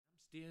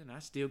And I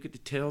still get to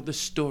tell the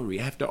story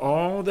after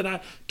all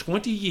that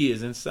 20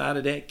 years inside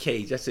of that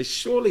cage. I said,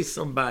 surely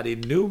somebody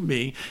knew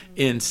me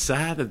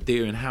inside of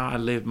there and how I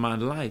lived my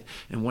life.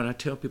 And when I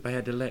tell people I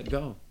had to let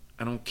go,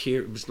 I don't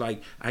care. It was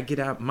like I get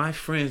out. My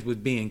friends was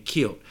being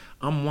killed.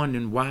 I'm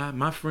wondering why.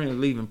 My friend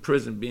leaving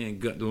prison being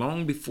gut.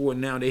 Long before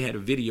now they had a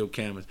video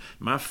cameras.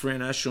 My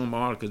friend, I show him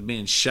articles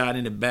being shot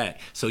in the back.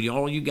 So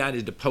all you got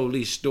is the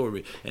police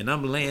story. And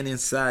I'm laying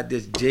inside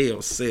this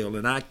jail cell.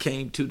 And I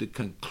came to the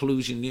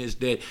conclusion is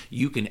that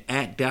you can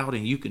act out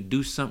and you can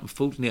do something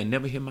foolish and they'll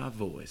never hear my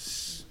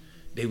voice.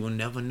 They will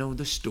never know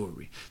the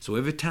story. So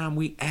every time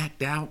we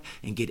act out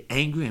and get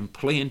angry and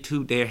play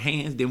into their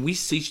hands, then we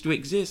cease to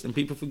exist and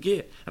people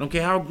forget. I don't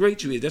care how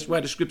great you is. That's why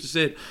the scripture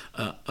said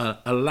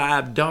a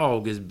live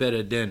dog is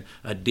better than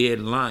a dead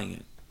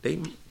lion.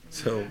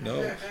 So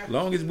no,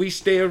 long as we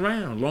stay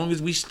around,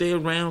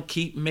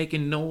 keep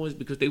making noise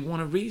because they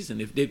want a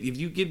reason. If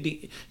you give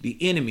the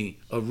enemy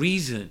a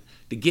reason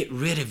to get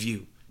rid of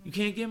you, you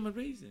can't give them a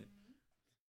reason.